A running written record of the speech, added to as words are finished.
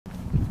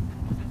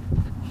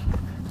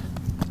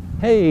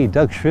Hey,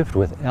 Doug Schrift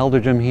with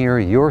Eldergym here,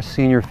 your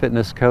senior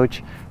fitness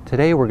coach.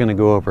 Today we're going to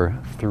go over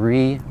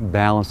 3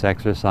 balance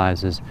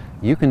exercises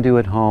you can do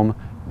at home,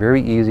 very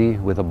easy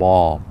with a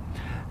ball.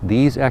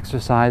 These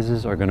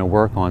exercises are going to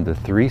work on the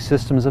 3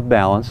 systems of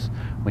balance.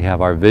 We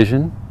have our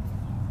vision,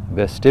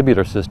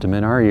 vestibular system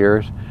in our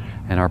ears,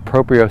 and our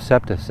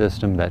proprioceptive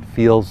system that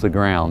feels the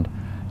ground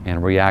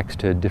and reacts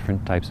to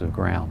different types of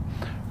ground.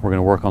 We're going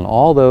to work on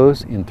all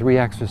those in 3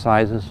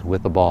 exercises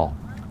with the ball.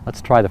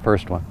 Let's try the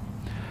first one.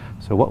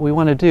 So what we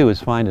want to do is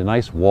find a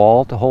nice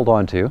wall to hold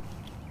on to.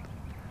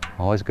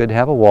 Always good to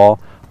have a wall.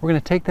 We're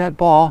going to take that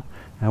ball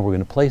and we're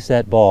going to place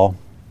that ball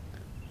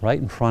right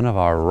in front of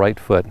our right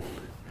foot.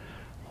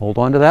 Hold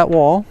on to that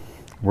wall.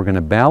 We're going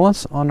to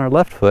balance on our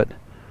left foot.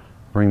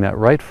 Bring that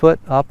right foot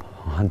up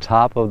on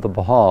top of the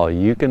ball.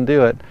 You can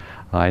do it.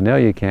 I know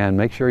you can.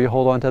 Make sure you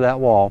hold on to that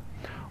wall.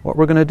 What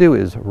we're going to do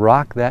is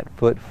rock that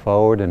foot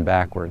forward and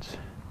backwards.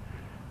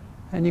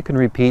 And you can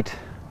repeat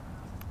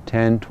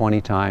 10, 20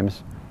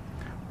 times.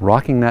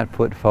 Rocking that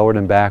foot forward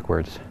and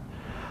backwards.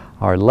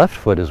 Our left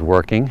foot is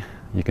working.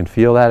 You can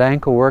feel that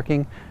ankle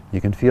working. You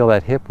can feel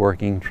that hip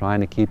working, trying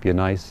to keep you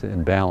nice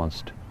and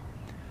balanced.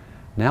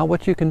 Now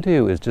what you can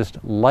do is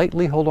just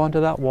lightly hold on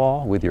to that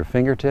wall with your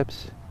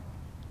fingertips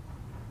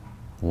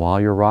while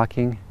you're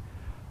rocking.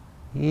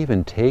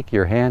 Even take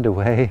your hand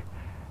away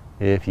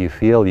if you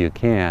feel you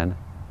can.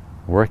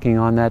 Working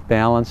on that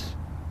balance.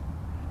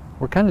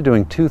 We're kind of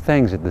doing 2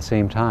 things at the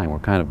same time. We're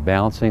kind of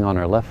balancing on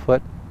our left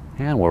foot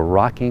and we're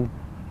rocking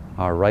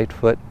our right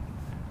foot,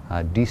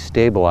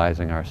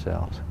 destabilizing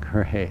ourselves.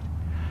 Great.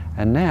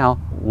 And now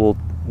we'll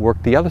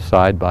work the other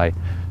side by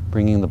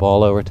bringing the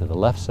ball over to the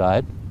left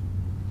side.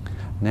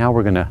 Now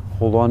we're going to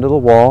hold on to the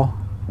wall,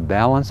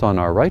 balance on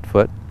our right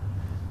foot,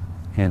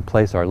 and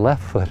place our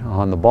left foot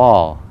on the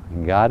ball.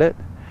 Got it?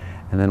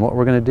 And then what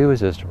we're going to do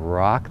is just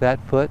rock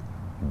that foot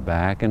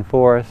back and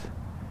forth.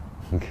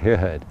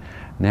 Good.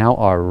 Now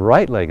our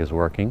right leg is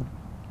working.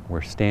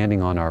 We're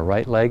standing on our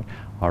right leg.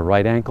 Our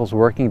right ankle's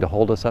working to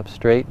hold us up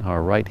straight.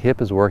 Our right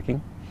hip is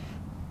working.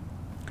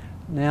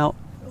 Now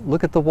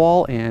look at the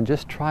wall and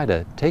just try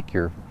to take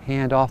your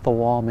hand off the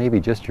wall, maybe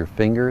just your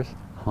fingers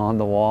on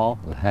the wall.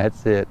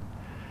 That's it.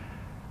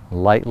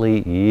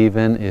 Lightly,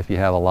 even if you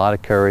have a lot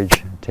of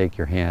courage, take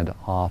your hand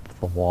off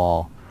the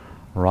wall.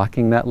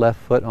 Rocking that left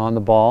foot on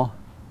the ball.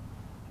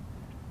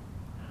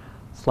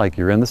 It's like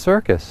you're in the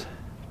circus.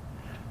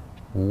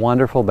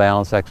 Wonderful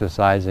balance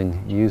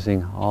exercising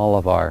using all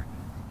of our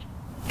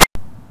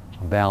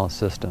balance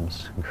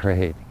systems.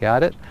 Great.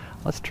 Got it?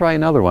 Let's try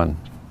another one.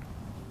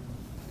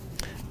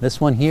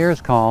 This one here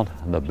is called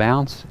the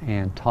bounce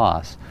and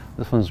toss.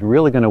 This one's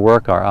really going to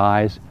work our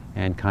eyes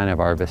and kind of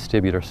our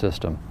vestibular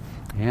system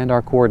and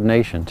our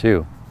coordination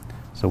too.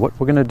 So what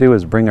we're going to do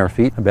is bring our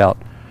feet about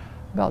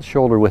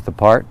shoulder width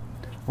apart.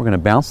 We're going to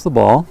bounce the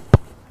ball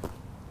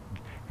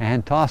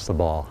and toss the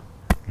ball.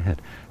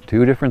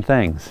 2 different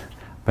things.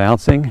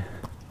 Bouncing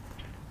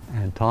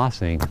and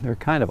tossing. They're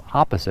kind of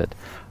opposite.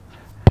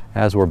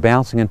 As we're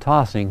bouncing and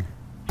tossing,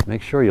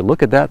 make sure you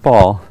look at that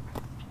ball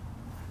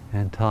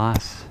and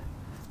toss,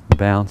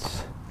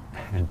 bounce,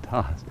 and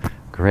toss.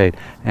 Great.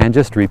 And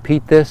just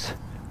repeat this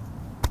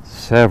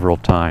several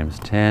times,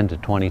 10 to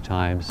 20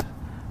 times.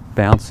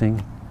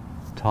 Bouncing,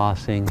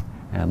 tossing,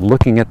 and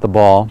looking at the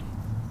ball.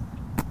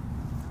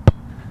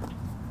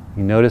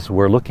 You notice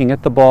we're looking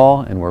at the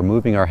ball and we're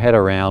moving our head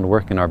around,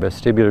 working our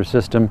vestibular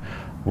system,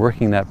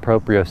 working that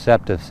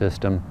proprioceptive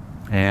system,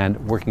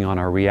 and working on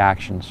our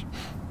reactions.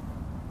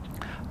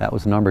 That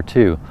was number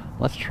 2.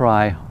 Let's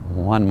try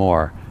one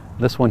more.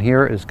 This one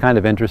here is kind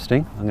of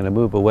interesting. I'm going to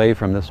move away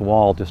from this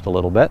wall just a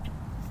little bit.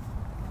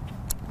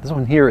 This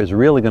one here is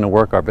really going to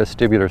work our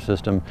vestibular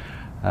system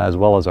as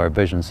well as our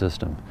vision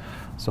system.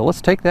 So let's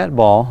take that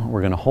ball.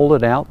 We're going to hold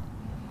it out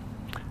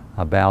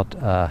about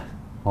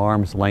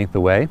arm's length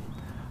away.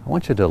 I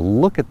want you to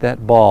look at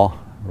that ball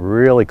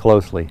really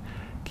closely.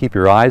 Keep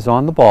your eyes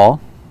on the ball.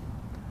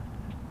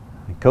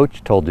 My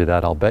coach told you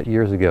that, I'll bet,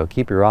 years ago.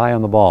 Keep your eye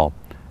on the ball.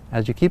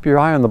 As you keep your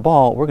eye on the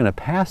ball, we're going to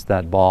pass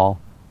that ball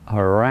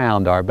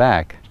around our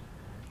back.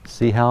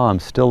 See how I'm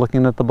still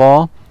looking at the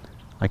ball?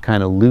 I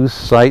kind of lose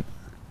sight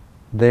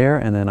there,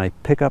 and then I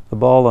pick up the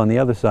ball on the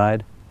other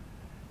side.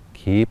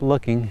 Keep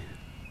looking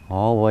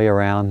all the way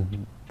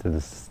around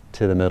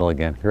to the middle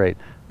again. Great.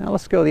 Now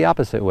let's go the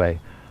opposite way.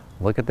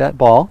 Look at that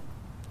ball,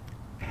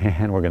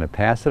 and we're going to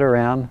pass it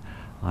around.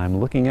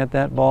 I'm looking at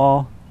that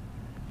ball.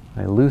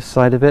 I lose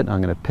sight of it.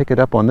 I'm going to pick it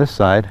up on this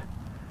side.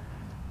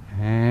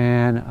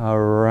 And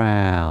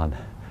around.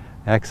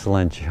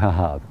 Excellent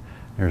job.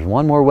 There's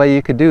one more way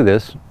you could do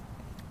this.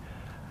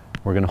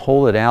 We're going to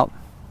hold it out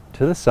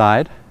to the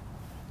side.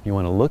 You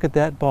want to look at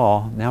that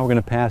ball. Now we're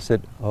going to pass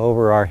it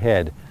over our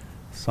head.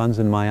 Sun's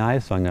in my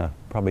eyes, so I'm going to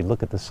probably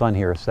look at the sun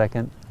here a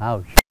second.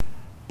 Ouch.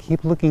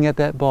 Keep looking at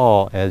that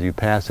ball as you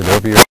pass it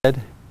over your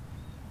head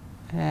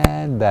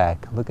and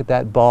back. Look at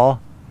that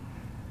ball.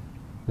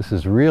 This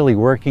is really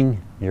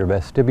working your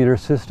vestibular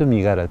system.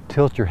 You got to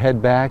tilt your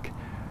head back.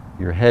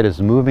 Your head is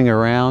moving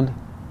around.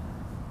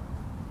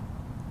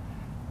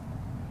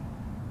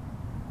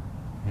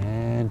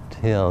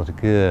 Exhaled,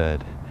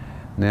 good.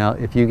 Now,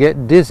 if you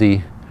get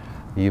dizzy,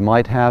 you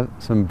might have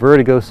some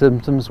vertigo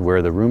symptoms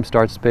where the room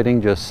starts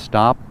spinning. Just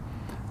stop,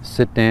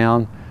 sit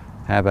down,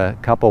 have a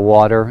cup of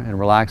water, and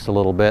relax a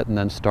little bit, and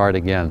then start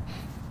again.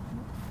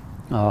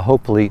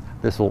 Hopefully,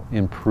 this will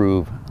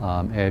improve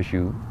as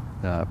you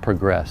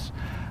progress.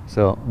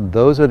 So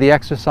those are the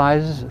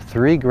exercises,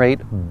 3 great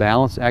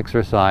balance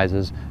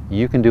exercises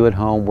you can do at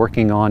home,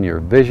 working on your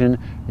vision,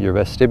 your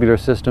vestibular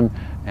system,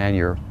 and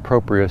your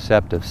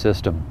proprioceptive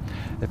system.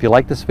 If you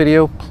like this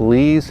video,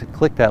 please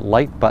click that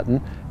like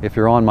button. If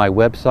you're on my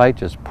website,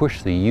 just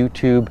push the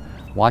YouTube,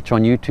 watch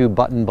on YouTube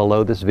button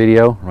below this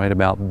video, right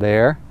about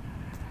there.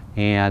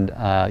 And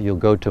you'll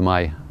go to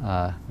my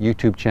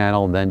YouTube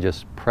channel, and then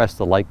just press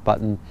the like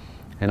button,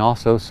 and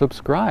also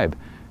subscribe.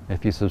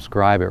 If you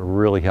subscribe, it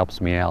really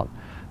helps me out.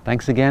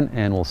 Thanks again,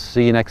 and we'll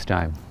see you next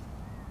time.